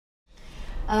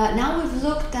Now we've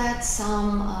looked at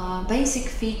some basic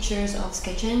features of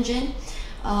SketchEngine.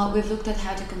 We've looked at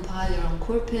how to compile your own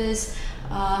corpus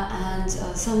and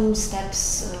some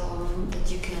steps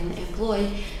that you can employ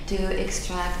to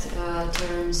extract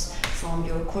terms from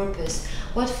your corpus.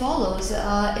 What follows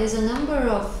is a number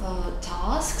of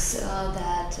tasks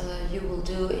that you will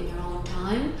do in your own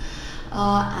time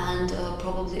and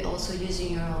probably also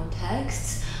using your own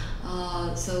texts.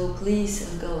 So please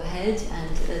go ahead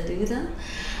and do them.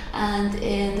 And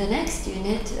in the next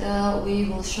unit, we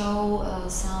will show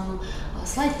some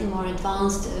slightly more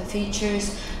advanced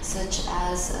features, such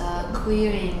as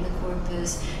querying the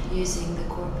corpus using the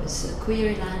Corpus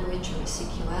query language or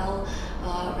SQL,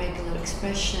 regular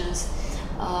expressions.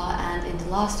 And in the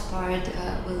last part,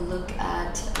 we'll look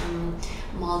at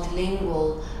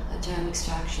multilingual term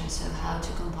extraction, so how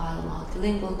to compile a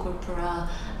multilingual corpora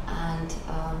and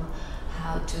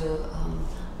how to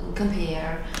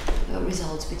compare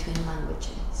results between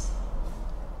languages.